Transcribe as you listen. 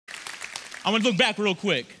I want to look back real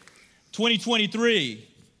quick. 2023.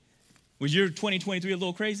 Was your 2023 a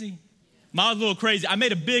little crazy? Mine was a little crazy. I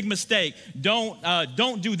made a big mistake.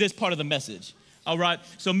 Don't do this part of the message. All right.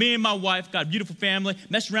 So me and my wife got a beautiful family.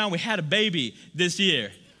 Messed around. We had a baby this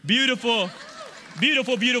year. Beautiful,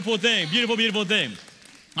 beautiful, beautiful thing. Beautiful, beautiful thing.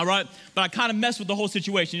 All right. But I kind of messed with the whole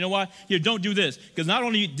situation. You know why? Here, don't do this. Because not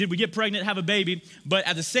only did we get pregnant, have a baby, but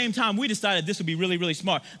at the same time, we decided this would be really, really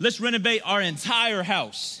smart. Let's renovate our entire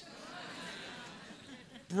house.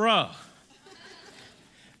 Bruh.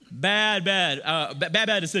 Bad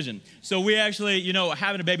decision. So we actually,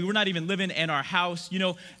 having a baby, we're not even living in our house.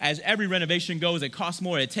 As every renovation goes, it costs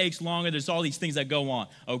more, it takes longer. There's all these things that go on,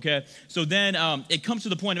 okay? So then it comes to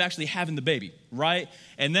the point of actually having the baby, right?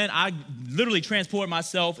 And then I literally transport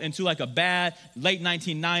myself into like a bad late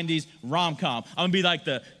 1990s rom-com. I'm gonna be like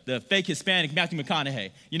the fake Hispanic Matthew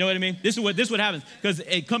McConaughey. You know what I mean? This is what happens, because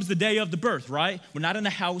it comes the day of the birth, right? We're not in the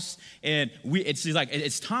house, and it's like,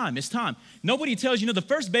 it's time. Nobody tells you, the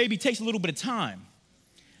first baby takes a little bit of time.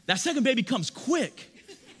 That second baby comes quick.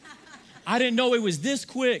 I didn't know it was this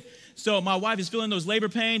quick. So my wife is feeling those labor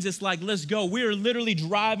pains. It's like, let's go. We're literally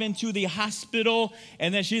driving to the hospital,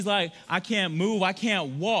 and then she's like, I can't move, I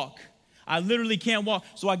can't walk. I literally can't walk.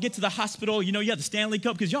 So I get to the hospital, you have the Stanley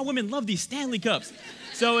Cup, because y'all women love these Stanley Cups.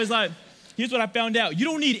 So it's like, here's what I found out. You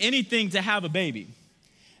don't need anything to have a baby.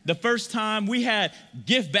 The first time, we had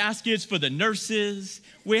gift baskets for the nurses.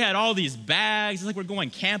 We had all these bags. It's like we're going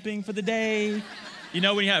camping for the day.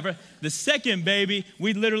 When you have the second baby,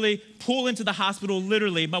 we literally pull into the hospital,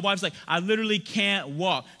 My wife's like, I literally can't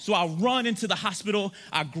walk. So I run into the hospital.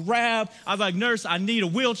 I was like, nurse, I need a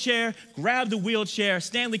wheelchair. Grab the wheelchair,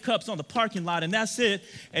 Stanley Cups on the parking lot, and that's it.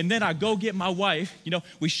 And then I go get my wife.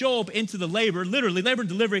 We show up into the labor, literally, labor and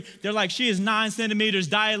delivery. They're like, she is 9 centimeters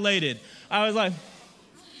dilated. I was like,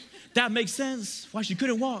 that makes sense why she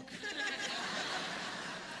couldn't walk.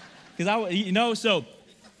 Because so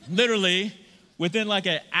literally, within like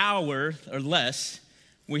an hour or less,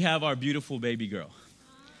 we have our beautiful baby girl.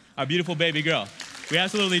 Our beautiful baby girl. We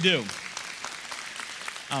absolutely do.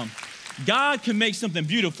 God can make something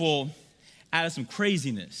beautiful out of some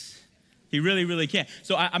craziness. He really, really can.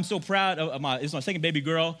 So I'm so proud of it's my second baby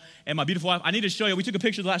girl and my beautiful wife. I need to show you. We took a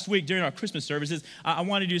picture last week during our Christmas services. I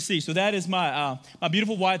wanted you to see. So that is my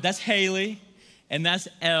beautiful wife. That's Haley. And that's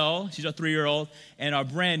Elle. She's our 3-year-old. And our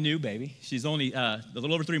brand new baby. She's only a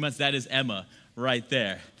little over 3 months. That is Emma right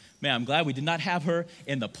there. Man, I'm glad we did not have her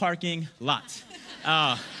in the parking lot.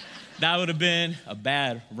 That would have been a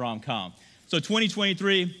bad rom-com. So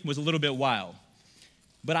 2023 was a little bit wild.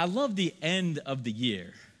 But I love the end of the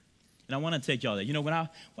year. And I want to take y'all there.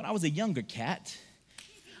 When I was a younger cat,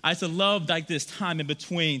 I used to love like this time in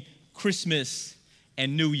between Christmas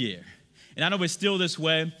and New Year. And I know it's still this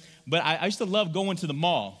way, but I used to love going to the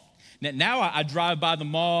mall. Now I drive by the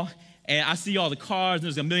mall, and I see all the cars, and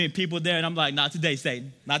there's a million people there, and I'm like, not today,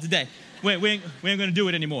 Satan, not today. We ain't going to do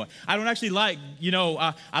it anymore. I don't actually like,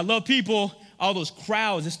 I love people, all those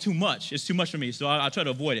crowds, it's too much. It's too much for me, so I try to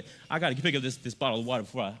avoid it. I got to pick up this bottle of water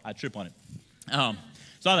before I trip on it.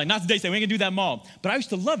 So I was like, not today, Satan, we ain't going to do that mall. But I used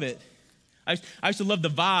to love it. I used to love the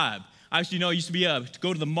vibe. I used to be to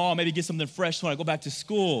go to the mall, maybe get something fresh when I go back to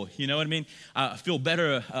school. You know what I mean? I feel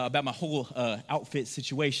better about my whole outfit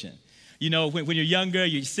situation. When you're younger,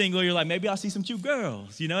 you're single, you're like, maybe I'll see some cute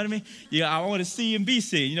girls. You know what I mean? Yeah, I want to see and be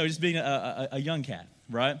seen. Just being a young cat,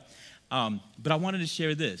 right? But I wanted to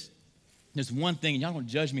share this. There's one thing, and y'all don't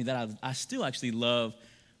judge me, that I still actually love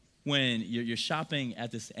when you're shopping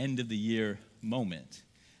at this end of the year moment.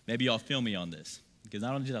 Maybe y'all feel me on this, because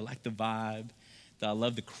not only do I like the vibe, that I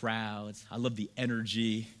love the crowds, I love the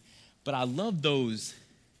energy, but I love those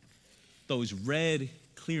red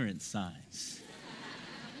clearance signs.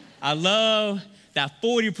 I love that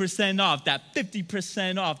 40% off, that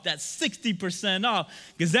 50% off, that 60% off,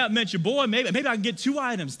 because that meant your boy, maybe I can get 2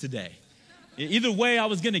 items today. Either way, I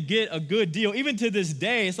was gonna get a good deal. Even to this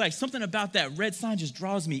day, it's like something about that red sign just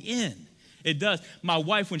draws me in. It does. My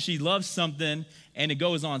wife, when she loves something and it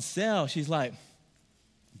goes on sale, she's like,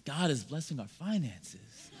 God is blessing our finances.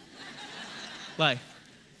 like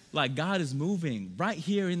God is moving right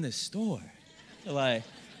here in this store. I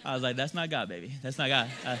was like, that's not God, baby. That's not God.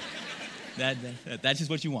 That's just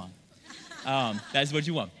what you want. That's what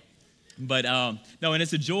you want. But no, and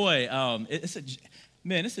it's a joy. It's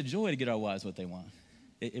a joy to get our wives what they want.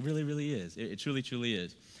 It really, really is. It truly, truly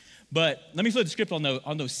is. But let me flip the script on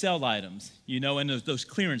those sale items, and those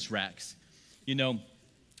clearance racks.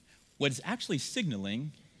 What it's actually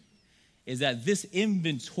signaling is that this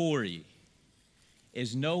inventory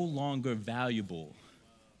is no longer valuable.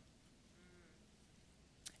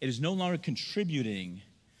 It is no longer contributing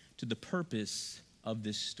to the purpose of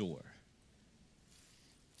this store.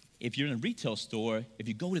 If you're in a retail store, if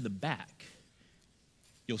you go to the back,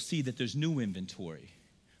 you'll see that there's new inventory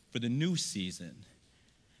for the new season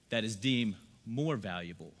that is deemed more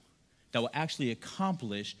valuable, that will actually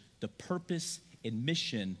accomplish the purpose and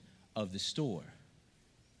mission of the store.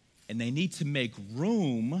 And they need to make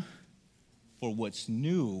room for what's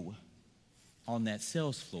new on that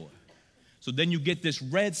sales floor. So then you get this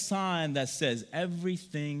red sign that says,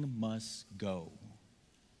 everything must go.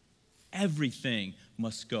 Everything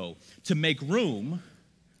must go to make room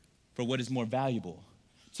for what is more valuable,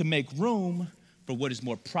 to make room for what is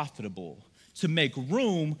more profitable, to make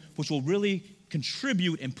room which will really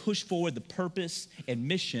contribute and push forward the purpose and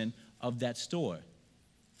mission of that store.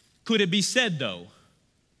 Could it be said, though,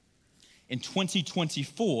 in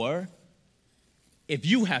 2024, if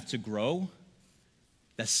you have to grow,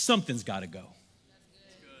 that something's got to go?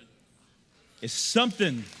 It's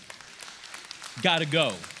something got to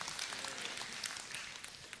go.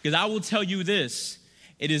 Because I will tell you this,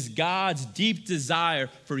 it is God's deep desire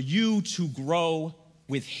for you to grow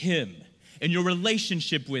with Him and your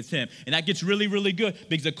relationship with Him. And that gets really, really good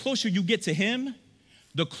because the closer you get to Him,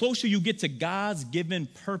 the closer you get to God's given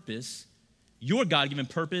purpose, your God-given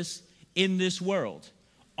purpose in this world,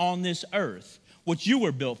 on this earth, what you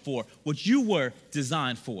were built for, what you were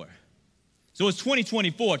designed for. So it's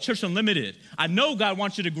 2024, Church Unlimited. I know God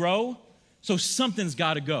wants you to grow, so something's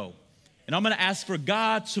got to go. And I'm going to ask for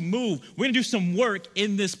God to move. We're going to do some work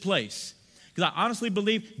in this place because I honestly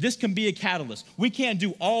believe this can be a catalyst. We can't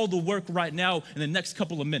do all the work right now in the next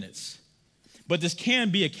couple of minutes, but this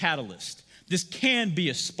can be a catalyst. This can be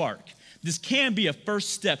a spark. This can be a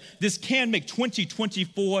first step. This can make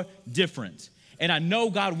 2024 different. And I know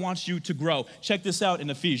God wants you to grow. Check this out in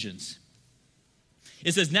Ephesians.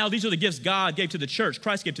 It says, now these are the gifts God gave to the church,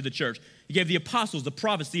 Christ gave to the church. He gave the apostles, the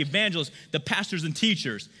prophets, the evangelists, the pastors and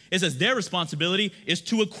teachers. It says their responsibility is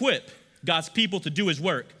to equip God's people to do His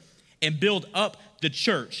work and build up the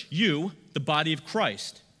church, you, the body of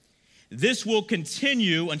Christ. This will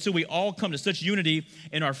continue until we all come to such unity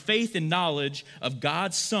in our faith and knowledge of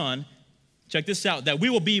God's Son. Check this out, that we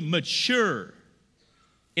will be mature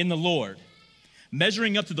in the Lord,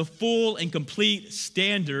 measuring up to the full and complete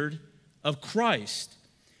standard of Christ.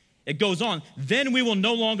 It goes on, then we will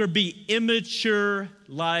no longer be immature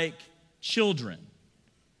like children.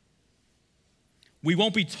 We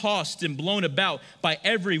won't be tossed and blown about by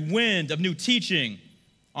every wind of new teaching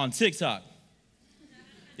on TikTok.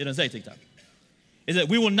 It doesn't say TikTok. Is that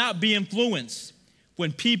we will not be influenced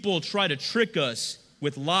when people try to trick us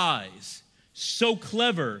with lies so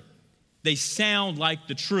clever they sound like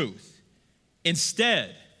the truth.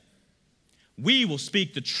 Instead, we will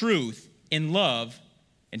speak the truth in love,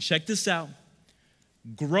 and check this out,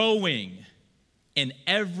 growing in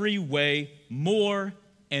every way more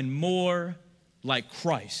and more like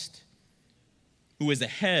Christ, who is the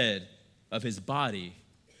head of His body,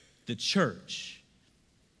 the church.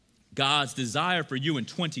 God's desire for you in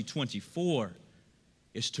 2024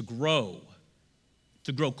 is to grow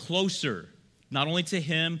closer, not only to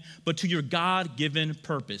Him, but to your God-given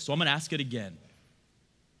purpose. So I'm going to ask it again.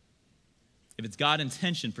 If it's God's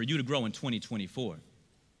intention for you to grow in 2024,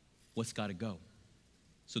 what's got to go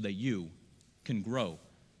so that you can grow?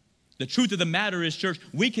 The truth of the matter is, church,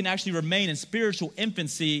 we can actually remain in spiritual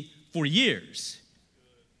infancy for years.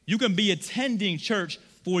 You can be attending church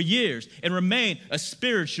for years and remain a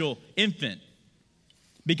spiritual infant.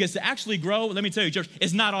 Because to actually grow, let me tell you, church,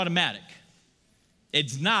 it's not automatic.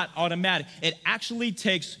 It's not automatic. It actually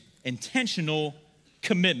takes intentional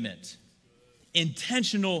commitment.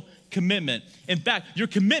 Intentional commitment. In fact, your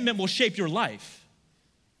commitment will shape your life.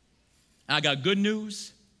 I got good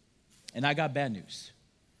news and I got bad news.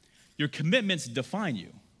 Your commitments define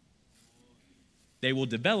you. They will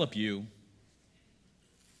develop you.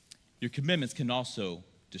 Your commitments can also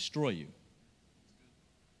destroy you.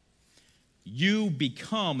 You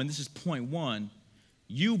become, and this is point one,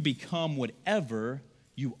 you become whatever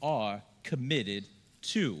you are committed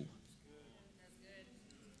to.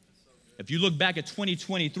 If you look back at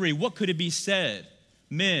 2023, what could it be said?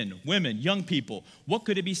 Men, women, young people, what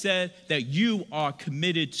could it be said that you are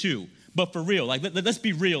committed to? But for real, like let's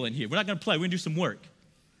be real in here. We're not gonna play, we're gonna do some work.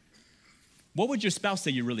 What would your spouse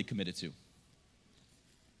say you're really committed to?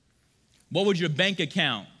 What would your bank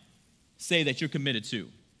account say that you're committed to?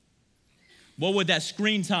 What would that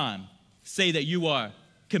screen time say that you are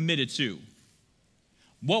committed to?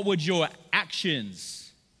 What would your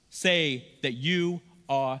actions say that you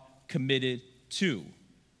are committed to?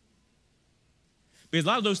 Because a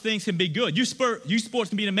lot of those things can be good. Youth sports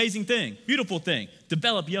can be an amazing thing, beautiful thing.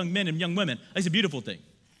 Develop young men and young women. It's a beautiful thing.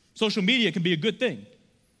 Social media can be a good thing.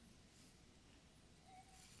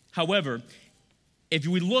 However, if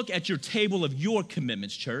we look at your table of your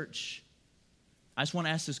commitments, church, I just want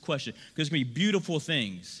to ask this question, because there's going to be beautiful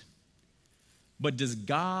things. But does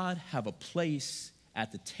God have a place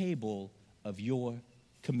at the table of your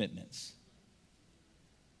commitments?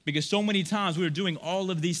 Because so many times we're doing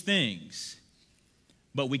all of these things,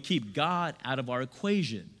 but we keep God out of our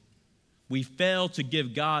equation. We fail to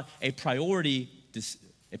give God a priority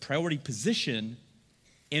position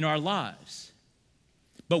in our lives.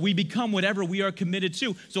 But we become whatever we are committed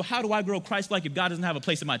to. So how do I grow Christ-like if God doesn't have a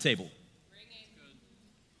place at my table?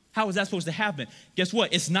 How is that supposed to happen? Guess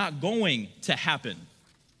what? It's not going to happen.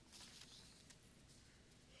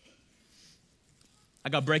 I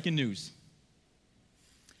got breaking news.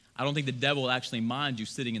 I don't think the devil will actually mind you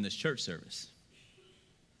sitting in this church service.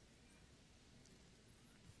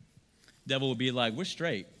 The devil will be like, we're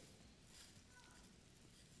straight.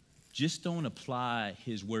 Just don't apply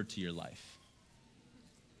his word to your life.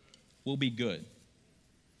 We'll be good.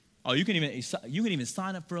 Oh, you can even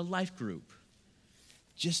sign up for a life group.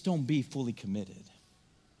 Just don't be fully committed.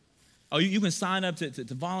 Oh, you can sign up to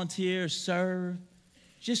volunteer, serve.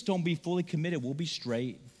 Just don't be fully committed. We'll be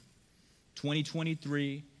straight.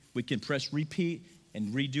 2023, we can press repeat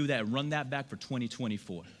and redo that and run that back for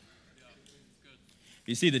 2024.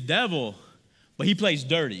 You see, the devil, but he plays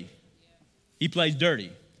dirty. He plays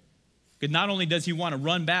dirty. Because not only does he want to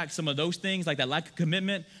run back some of those things, like that lack of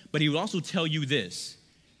commitment, but he will also tell you this.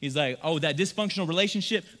 He's like, oh, that dysfunctional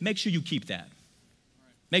relationship, make sure you keep that.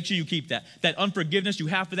 Make sure you keep that. That unforgiveness you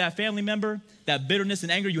have for that family member, that bitterness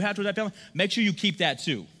and anger you have toward that family, make sure you keep that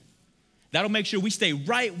too. That'll make sure we stay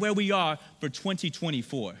right where we are for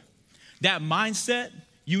 2024. That mindset,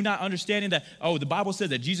 you not understanding that, oh, the Bible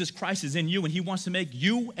says that Jesus Christ is in you and he wants to make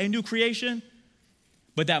you a new creation,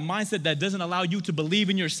 but that mindset that doesn't allow you to believe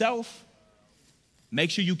in yourself, make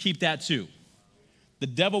sure you keep that too. The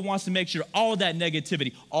devil wants to make sure all that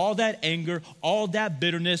negativity, all that anger, all that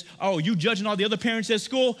bitterness, oh, you judging all the other parents at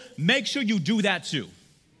school, make sure you do that too.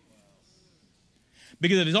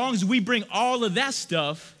 Because as long as we bring all of that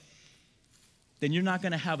stuff, then you're not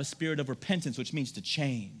going to have a spirit of repentance, which means to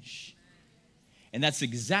change. And that's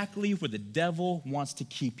exactly where the devil wants to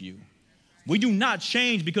keep you. We do not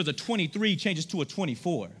change because a 23 changes to a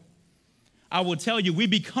 24. I will tell you, we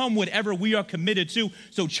become whatever we are committed to.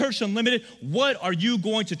 So Church Unlimited, what are you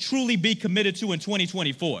going to truly be committed to in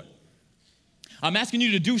 2024? I'm asking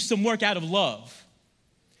you to do some work out of love.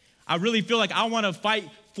 I really feel like I want to fight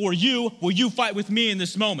for you. Will you fight with me in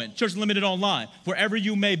this moment? Church Unlimited Online, wherever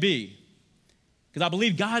you may be. Because I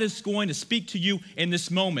believe God is going to speak to you in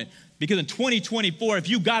this moment. Because in 2024, if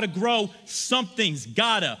you got to grow, something's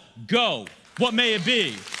got to go. What may it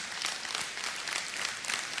be?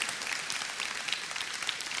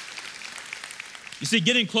 You see,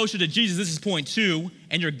 getting closer to Jesus, this is point 2,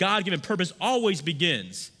 and your God-given purpose always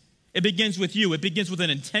begins. It begins with you. It begins with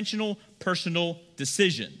an intentional, personal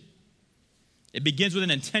decision. It begins with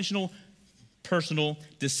an intentional, personal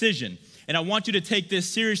decision. And I want you to take this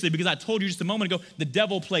seriously because I told you just a moment ago, the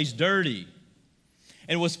devil plays dirty.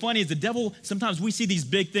 And what's funny is the devil, sometimes we see these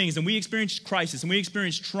big things and we experience crisis and we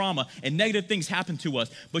experience trauma and negative things happen to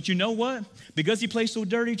us. But you know what? Because he plays so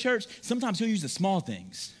dirty, church, sometimes he'll use the small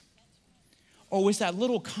things. Oh, it's that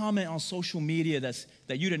little comment on social media that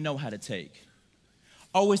you didn't know how to take.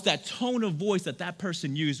 Oh, it's that tone of voice that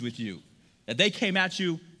person used with you, that they came at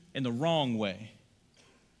you in the wrong way.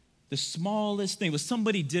 The smallest thing, what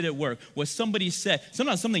somebody did at work, what somebody said,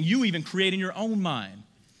 sometimes something you even create in your own mind,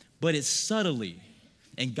 but it's subtly.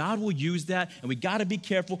 And God will use that, and we got to be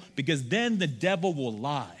careful because then the devil will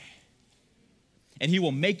lie, and he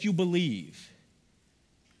will make you believe.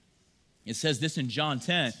 It says this in John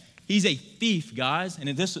 10. He's a thief, guys, and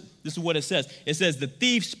this is what it says. It says the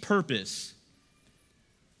thief's purpose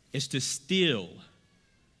is to steal,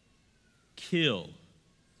 kill,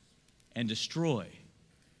 and destroy.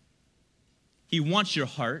 He wants your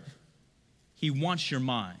heart. He wants your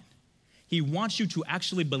mind. He wants you to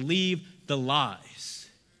actually believe the lies.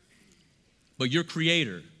 But your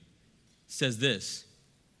Creator says this,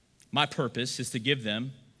 my purpose is to give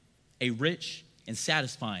them a rich and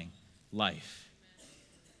satisfying life.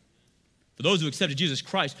 For those who accepted Jesus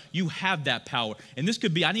Christ, you have that power. And this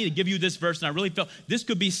could be, I need to give you this verse, and I really felt this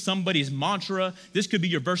could be somebody's mantra. This could be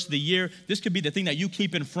your verse of the year. This could be the thing that you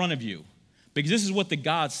keep in front of you. Because this is what the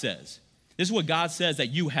God says. This is what God says that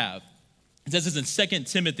you have. It says this in 2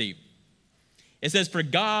 Timothy. It says, for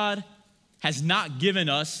God has not given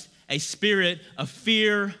us a spirit of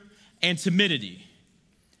fear and timidity.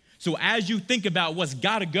 So as you think about what's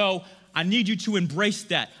got to go, I need you to embrace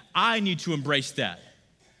that. I need to embrace that.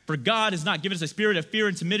 For God has not given us a spirit of fear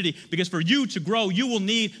and timidity, because for you to grow, you will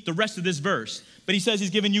need the rest of this verse. But he says he's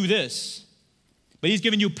given you this. But he's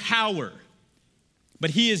given you power. But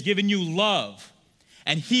he has given you love.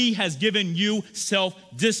 And he has given you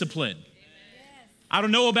self-discipline. I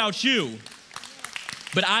don't know about you,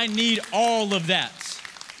 but I need all of that.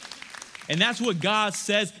 And that's what God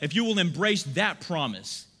says, if you will embrace that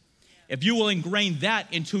promise, if you will ingrain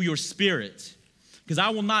that into your spirit. Because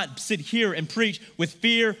I will not sit here and preach with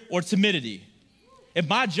fear or timidity. If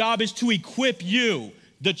my job is to equip you,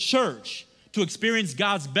 the church, to experience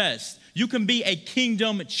God's best, you can be a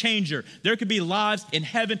kingdom changer. There could be lives in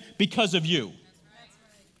heaven because of you.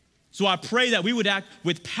 So I pray that we would act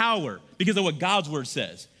with power because of what God's word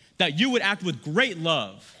says, that you would act with great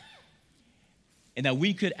love, and that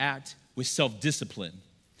we could act with self-discipline.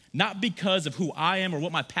 Not because of who I am or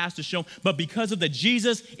what my past has shown, but because of the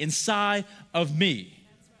Jesus inside of me.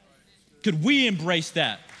 Could we embrace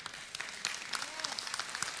that?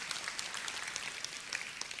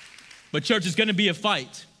 But church, it's gonna be a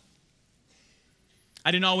fight.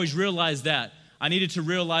 I didn't always realize that. I needed to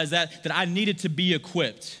realize that I needed to be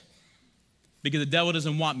equipped, because the devil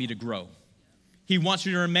doesn't want me to grow. He wants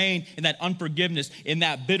me to remain in that unforgiveness, in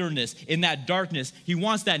that bitterness, in that darkness. He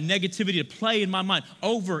wants that negativity to play in my mind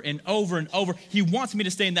over and over and over. He wants me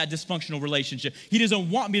to stay in that dysfunctional relationship. He doesn't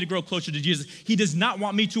want me to grow closer to Jesus. He does not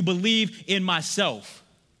want me to believe in myself.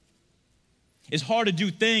 It's hard to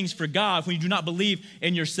do things for God when you do not believe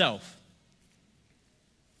in yourself.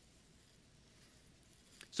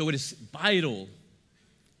 So it is vital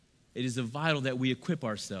that we equip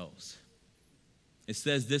ourselves. It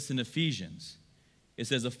says this in Ephesians. It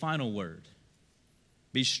says a final word: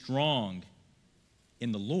 be strong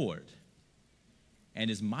in the Lord and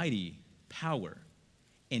his mighty power,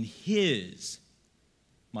 in his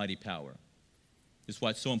mighty power. This is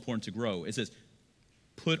why it's so important to grow. It says,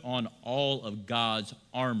 put on all of God's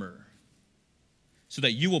armor so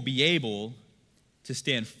that you will be able to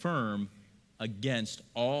stand firm against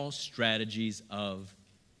all strategies of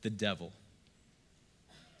the devil.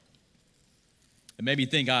 It made me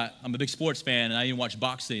think, I'm a big sports fan, and I even watch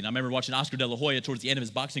boxing. I remember watching Oscar De La Hoya towards the end of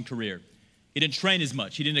his boxing career. He didn't train as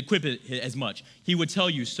much. He didn't equip it as much. He would tell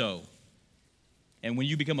you so. And when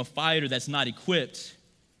you become a fighter that's not equipped,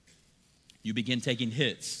 you begin taking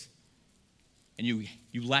hits. And you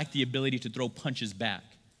lack the ability to throw punches back.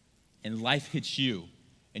 And life hits you.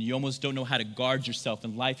 And you almost don't know how to guard yourself.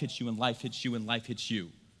 And life hits you, and life hits you, and life hits you.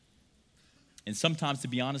 And sometimes, to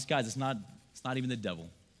be honest, guys, it's not even the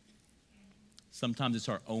devil. Sometimes it's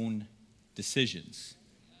our own decisions.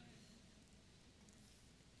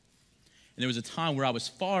 And there was a time where I was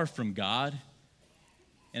far from God,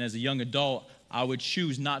 and as a young adult, I would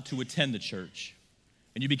choose not to attend the church.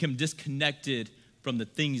 And you become disconnected from the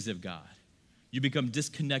things of God. You become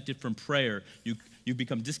disconnected from prayer. You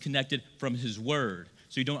become disconnected from his word.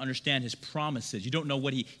 So you don't understand his promises. You don't know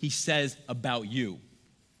what he says about you.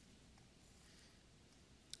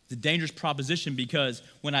 It's a dangerous proposition, because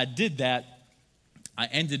when I did that, I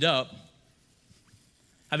ended up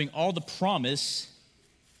having all the promise,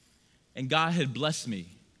 and God had blessed me.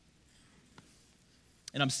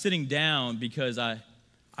 And I'm sitting down because I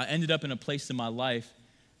ended up in a place in my life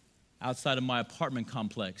outside of my apartment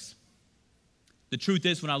complex. The truth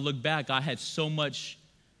is, when I look back, I had so much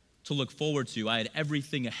to look forward to. I had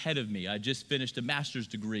everything ahead of me. I just finished a master's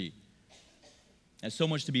degree. I had so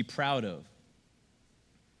much to be proud of.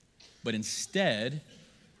 But instead,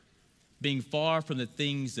 being far from the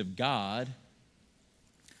things of God,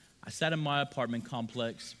 I sat in my apartment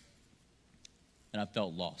complex and I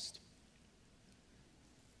felt lost.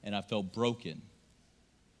 And I felt broken.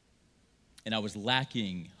 And I was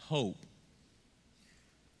lacking hope.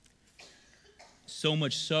 So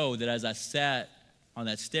much so that as I sat on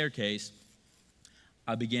that staircase,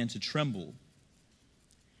 I began to tremble.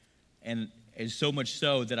 And so much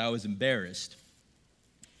so that I was embarrassed.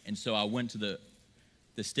 And so I went to the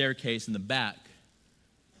staircase in the back,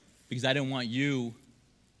 because I didn't want you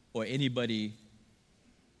or anybody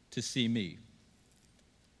to see me.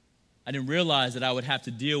 I didn't realize that I would have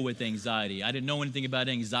to deal with anxiety. I didn't know anything about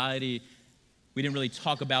anxiety. We didn't really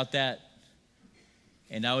talk about that.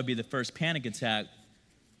 And that would be the first panic attack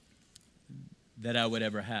that I would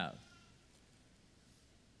ever have.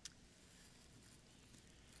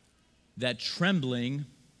 That trembling,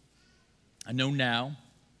 I know now,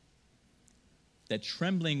 that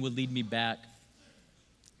trembling would lead me back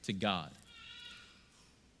to God.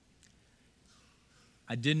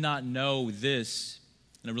 I did not know this,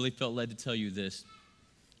 and I really felt led to tell you this.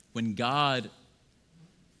 When he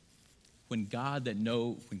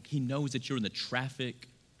knows that you're in the traffic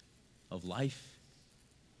of life,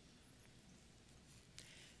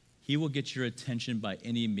 He will get your attention by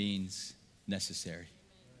any means necessary.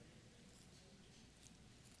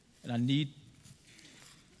 And I need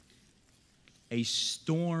a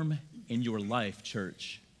storm in your life,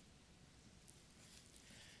 church.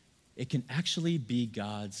 It can actually be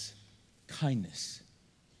God's kindness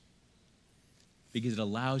because it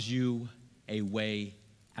allows you a way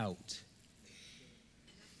out.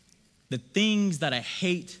 The things that I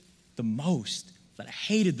hate the most, that I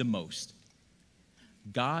hated the most,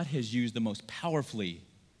 God has used the most powerfully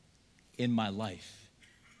in my life.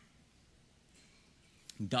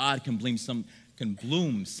 God can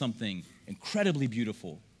bloom something incredibly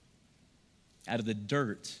beautiful out of the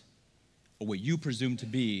dirt, or what you presume to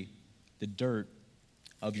be the dirt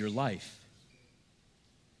of your life.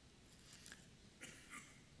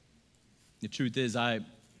 The truth is, I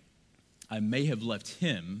may have left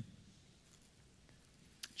him.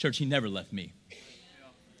 Church, he never left me.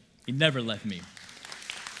 He never left me.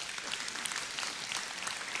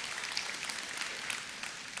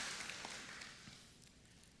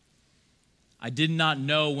 I did not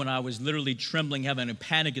know when I was literally trembling, having a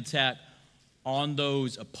panic attack on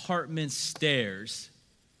those apartment stairs.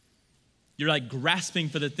 You're like grasping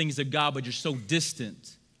for the things of God, but you're so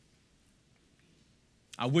distant.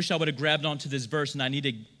 I wish I would have grabbed onto this verse, and I need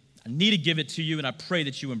to give it to you, and I pray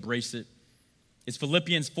that you embrace it. It's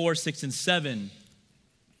Philippians 4, 6, and 7.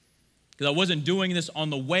 Because I wasn't doing this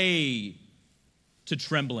on the way to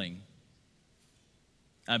trembling.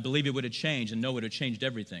 I believe it would have changed, and know it would have changed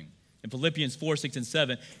everything. In Philippians 4, 6, and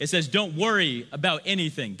 7, it says, don't worry about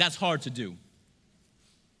anything. That's hard to do.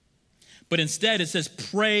 But instead, it says,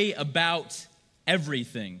 pray about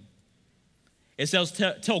everything. It says,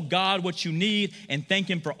 tell God what you need and thank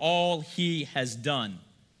him for all he has done.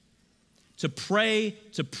 To pray,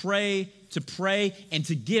 and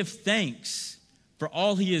to give thanks for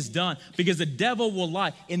all he has done. Because the devil will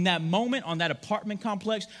lie. In that moment on that apartment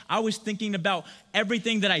complex, I was thinking about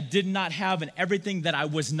everything that I did not have and everything that I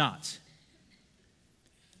was not.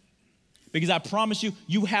 Because I promise you,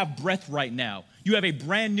 you have breath right now. You have a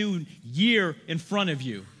brand new year in front of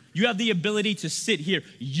you. You have the ability to sit here.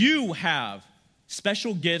 You have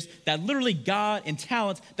special gifts that literally God and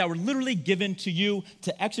talents that were literally given to you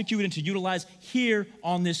to execute and to utilize here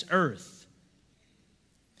on this earth.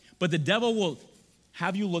 But the devil will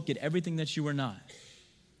have you look at everything that you are not.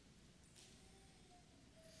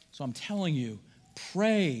 So I'm telling you,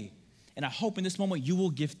 pray. And I hope in this moment you will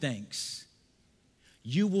give thanks.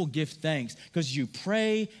 You will give thanks because you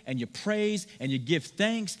pray and you praise and you give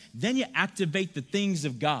thanks. Then you activate the things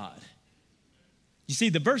of God. You see,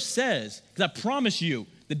 the verse says, because I promise you,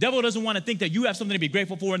 the devil doesn't want to think that you have something to be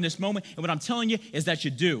grateful for in this moment. And what I'm telling you is that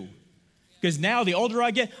you do. Because now the older I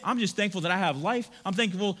get, I'm just thankful that I have life. I'm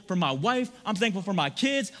thankful for my wife. I'm thankful for my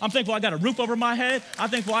kids. I'm thankful I got a roof over my head. I'm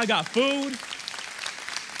thankful I got food.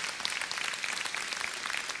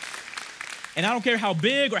 And I don't care how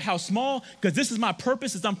big or how small, because this is my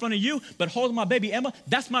purpose as I'm in front of you, but holding my baby Emma,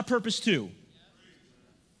 that's my purpose too.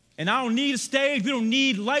 And I don't need a stage. We don't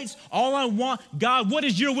need lights. All I want, God, what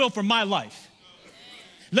is your will for my life?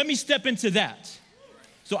 Let me step into that.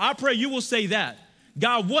 So I pray you will say that.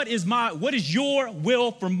 God, what is your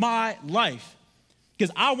will for my life?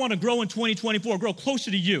 Because I want to grow in 2024, grow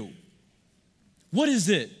closer to you. What is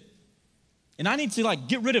it? And I need to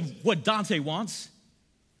get rid of what Dante wants.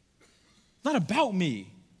 It's not about me.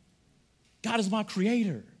 God is my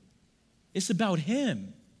creator. It's about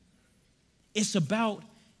him. It's about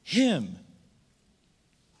him.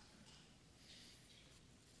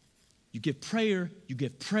 You give prayer, you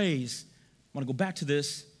give praise. I want to go back to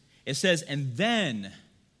this. It says, and then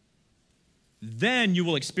you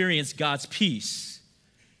will experience God's peace.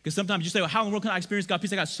 Because sometimes you say, well, how in the world can I experience God's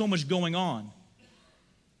peace? I got so much going on.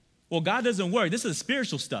 Well, God doesn't work. This is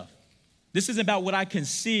spiritual stuff. This isn't about what I can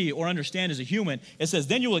see or understand as a human. It says,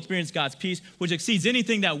 then you will experience God's peace, which exceeds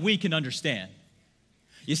anything that we can understand.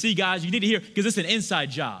 You see, guys, you need to hear, because it's an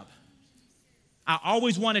inside job. I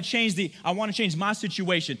always want to change I want to change my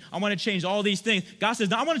situation. I want to change all these things. God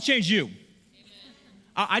says, no, I want to change you.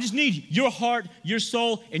 I just need your heart, your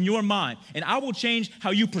soul, and your mind. And I will change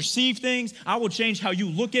how you perceive things. I will change how you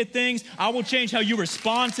look at things. I will change how you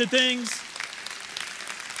respond to things.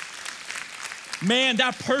 Man,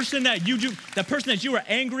 that person that you were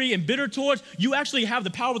angry and bitter towards, you actually have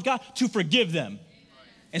the power with God to forgive them.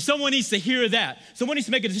 And someone needs to hear that. Someone needs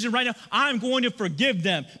to make a decision right now. I'm going to forgive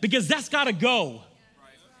them because that's got to go.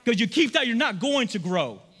 Because you keep that, you're not going to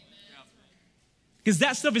grow. Because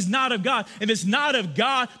that stuff is not of God. If it's not of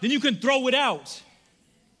God, then you can throw it out.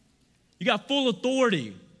 You got full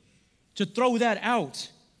authority to throw that out.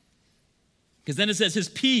 Because then it says his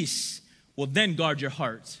peace will then guard your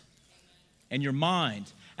heart. and your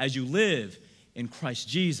mind as you live in Christ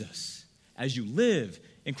Jesus. As you live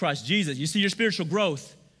in Christ Jesus. You see, your spiritual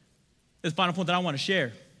growth is the final point that I want to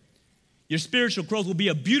share. Your spiritual growth will be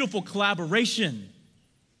a beautiful collaboration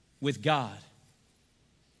with God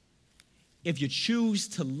if you choose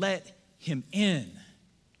to let him in.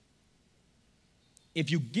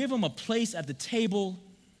 If you give him a place at the table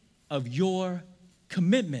of your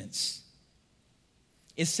commitments.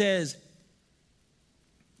 It says,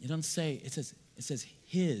 it doesn't say, it says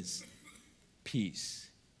his peace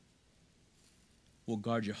will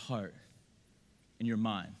guard your heart and your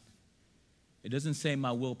mind. It doesn't say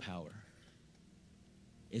my willpower.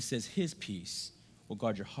 It says his peace will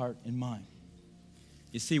guard your heart and mind.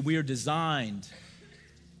 You see, we are designed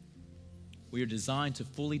to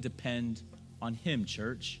fully depend on him,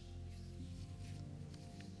 church.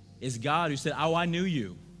 It's God who said, oh, I knew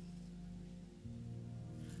you.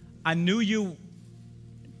 I knew you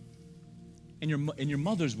in your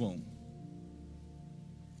mother's womb.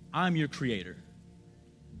 I'm your creator.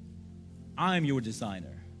 I'm your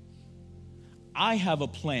designer. I have a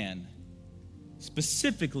plan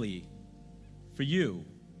specifically for you,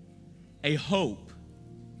 a hope,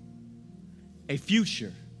 a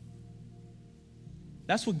future.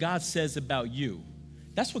 That's what God says about you.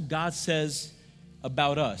 That's what God says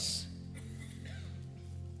about us.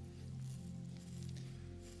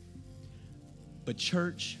 But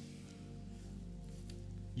church,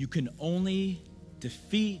 you can only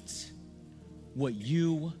defeat what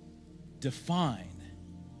you define.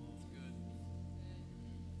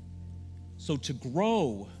 So to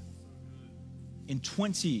grow in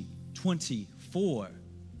 2024,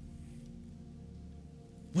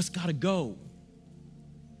 what's got to go?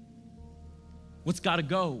 What's got to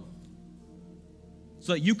go?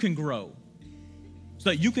 So that you can grow, so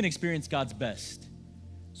that you can experience God's best,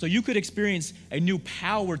 so you could experience a new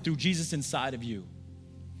power through Jesus inside of you,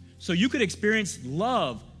 so you could experience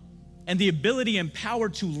love and the ability and power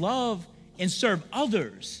to love and serve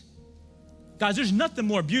others. Guys, there's nothing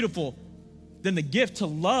more beautiful than the gift to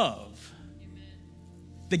love.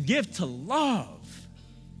 The gift to love.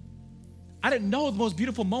 I didn't know the most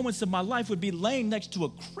beautiful moments of my life would be laying next to a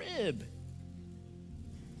crib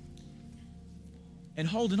and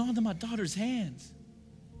holding on to my daughter's hands.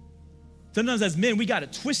 Sometimes as men, we got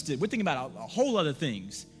it twisted. We're thinking about a whole other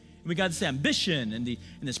things. And we got this ambition and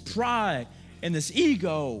this pride and this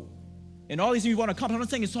ego and all these things we want to accomplish. I'm not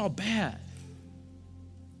saying it's all bad.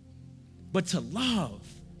 But to love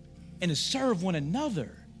and to serve one another.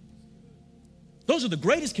 Those are the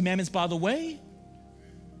greatest commandments, by the way.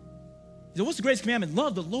 So what's the greatest commandment?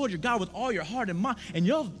 Love the Lord your God with all your heart and mind. And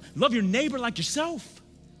you'll love your neighbor like yourself.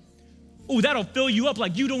 Oh, that'll fill you up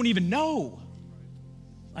like you don't even know.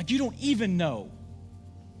 Like you don't even know.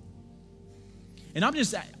 And I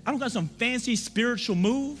don't got some fancy spiritual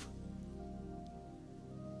move.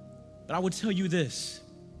 But I would tell you this.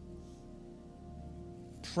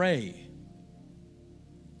 Pray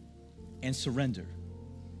and surrender.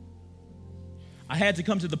 I had to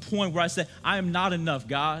come to the point where I said, I am not enough,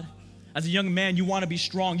 God. As a young man, you want to be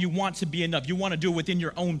strong. You want to be enough. You want to do it within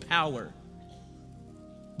your own power.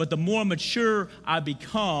 But the more mature I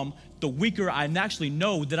become, the weaker I actually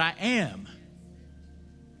know that I am.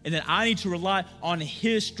 And that I need to rely on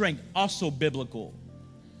his strength, also biblical.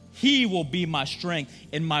 He will be my strength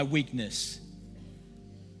in my weakness.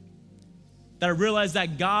 That I realize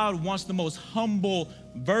that God wants the most humble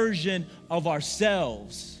version of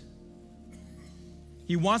ourselves.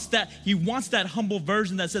 He wants that humble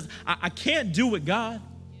version that says, I can't do it, God.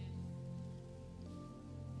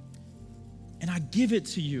 And I give it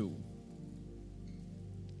to you.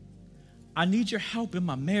 I need your help in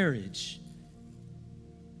my marriage.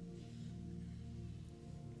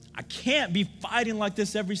 I can't be fighting like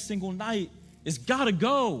this every single night. It's got to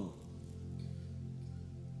go.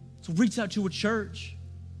 So reach out to a church.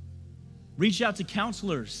 Reach out to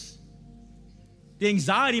counselors. The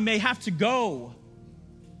anxiety may have to go.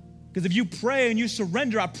 Because if you pray and you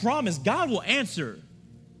surrender, I promise God will answer.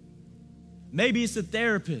 Maybe it's a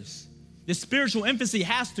therapist. The spiritual infancy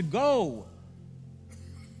has to go.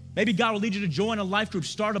 Maybe God will lead you to join a life group,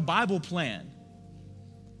 start a Bible plan.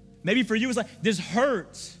 Maybe for you, it's like, this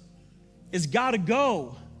hurts. It's got to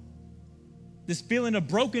go. This feeling of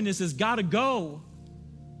brokenness has got to go.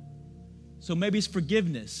 So maybe it's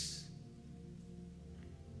forgiveness.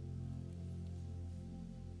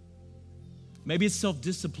 Maybe it's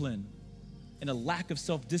self-discipline and a lack of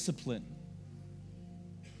self-discipline.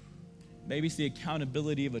 Maybe it's the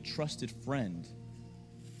accountability of a trusted friend.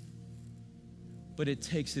 But it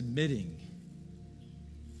takes admitting.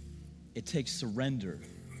 It takes surrender.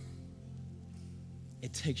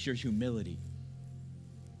 it takes your humility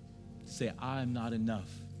to say, I'm not enough.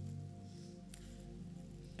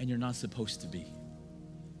 And you're not supposed to be.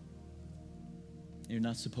 You're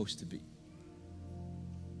not supposed to be.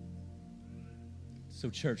 So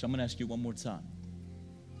church, I'm going to ask you one more time.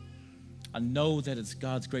 I know that it's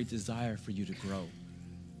God's great desire for you to grow.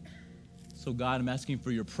 So God, I'm asking for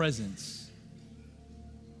your presence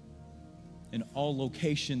in all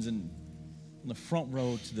locations, and from the front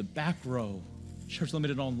row to the back row, Church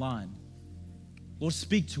Limited Online. Lord,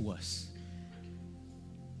 speak to us.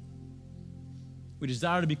 We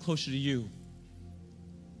desire to be closer to you.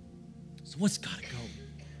 So what's got to go?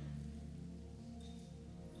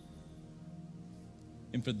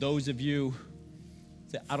 And for those of you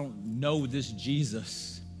that I don't know this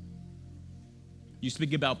Jesus, you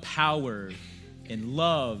speak about power and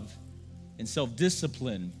love and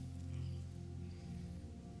self-discipline.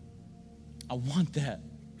 I want that.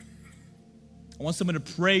 I want someone to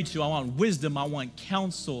pray to. I want wisdom. I want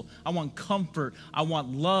counsel. I want comfort. I want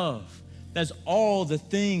love. That's all the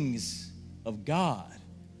things of God,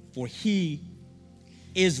 for He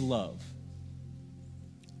is love.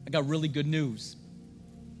 I got really good news.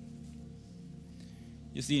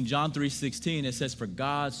 You see, in John 3:16, it says, for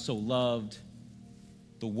God so loved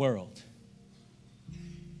the world.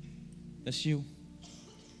 That's you.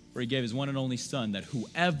 Where He gave His one and only Son, that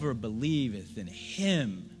whoever believeth in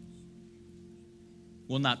Him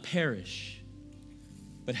will not perish,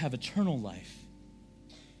 but have eternal life.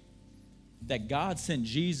 That God sent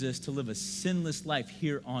Jesus to live a sinless life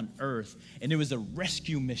here on earth, and it was a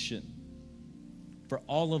rescue mission for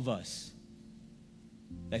all of us.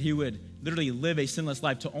 That He would literally live a sinless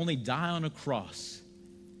life, to only die on a cross,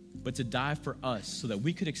 but to die for us so that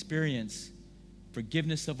we could experience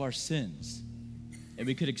forgiveness of our sins, and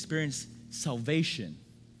we could experience salvation,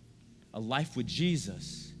 a life with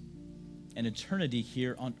Jesus, and eternity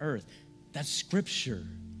here on earth. That's Scripture.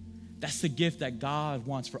 That's the gift that God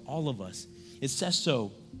wants for all of us. It says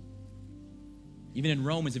so. Even in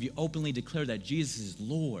Romans, if you openly declare that Jesus is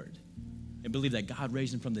Lord and believe that God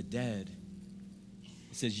raised Him from the dead,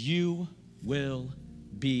 it says you will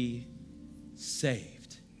be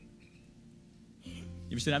saved. You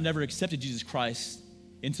ever said, I've never accepted Jesus Christ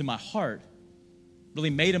into my heart, really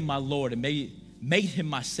made Him my Lord and made Him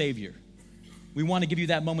my Savior? We want to give you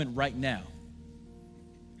that moment right now.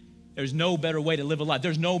 There's no better way to live a life.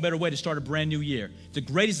 There's no better way to start a brand new year. It's the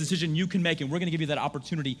greatest decision you can make, and we're going to give you that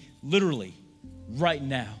opportunity literally right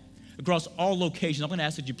now. Across all locations, I'm going to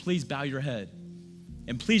ask that you please bow your head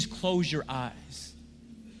and please close your eyes.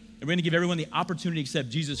 And we're going to give everyone the opportunity to accept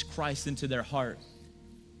Jesus Christ into their heart.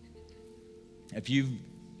 If you've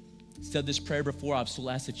said this prayer before, I've still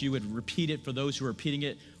asked that you would repeat it for those who are repeating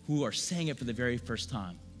it, who are saying it for the very first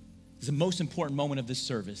time. It's the most important moment of this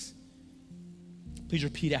service. Please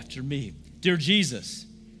repeat after me. Dear Jesus,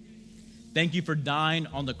 thank you for dying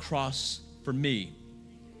on the cross for me.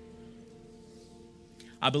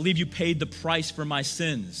 I believe you paid the price for my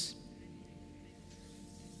sins.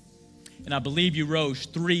 And I believe you rose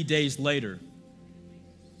 3 days later,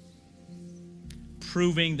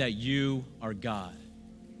 proving that you are God.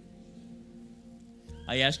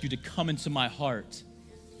 I ask you to come into my heart.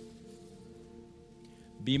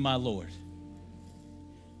 Be my Lord.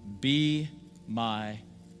 Be my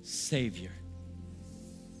Savior.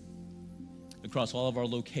 Across all of our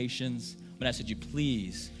locations, I'm going to ask that you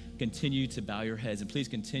please continue to bow your heads and please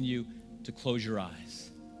continue to close your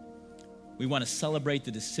eyes. We want to celebrate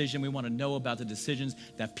the decision. We want to know about the decisions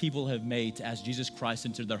that people have made to ask Jesus Christ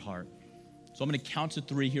into their heart. So I'm going to count to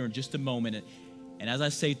 3 here in just a moment. And as I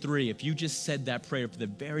say 3, if you just said that prayer for the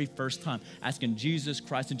very first time, asking Jesus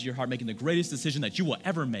Christ into your heart, making the greatest decision that you will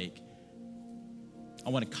ever make, I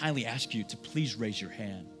want to kindly ask you to please raise your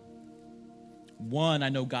hand. 1, I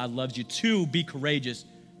know God loves you. 2, be courageous.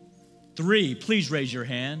 3, please raise your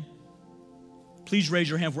hand. Please raise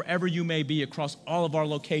your hand wherever you may be across all of our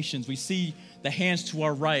locations. We see the hands to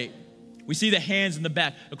our right. We see the hands in the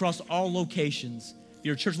back across all locations. If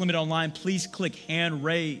you're Church Limited Online, please click hand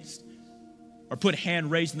raised or put hand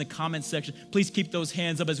raised in the comment section. Please keep those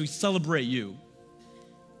hands up as we celebrate you.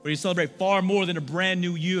 We celebrate far more than a brand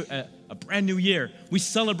new year. We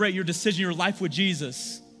celebrate your decision, your life with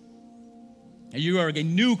Jesus. And you are a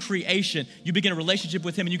new creation. You begin a relationship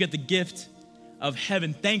with Him and you get the gift of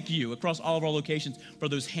heaven. Thank you across all of our locations for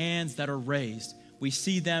those hands that are raised. We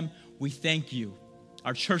see them. We thank you.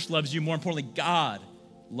 Our church loves you. More importantly, God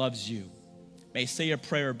loves you. May I say a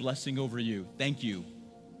prayer of blessing over you. Thank you.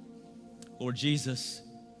 Lord Jesus,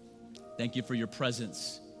 thank you for your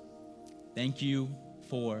presence. Thank you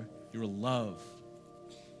for your love.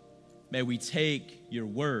 May we take your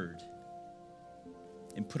word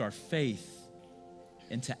and put our faith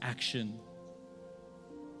into action.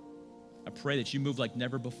 I pray that you move like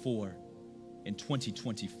never before in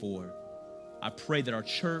 2024. I pray that our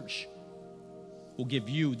church will give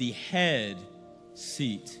you the head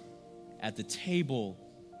seat at the table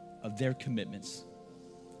of their commitments.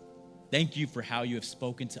 Thank you for how you have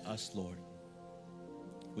spoken to us, Lord.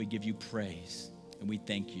 We give you praise and we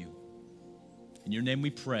thank you. In your name we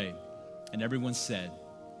pray. And everyone said,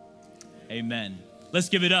 amen. Let's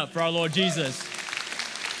give it up for our Lord Jesus.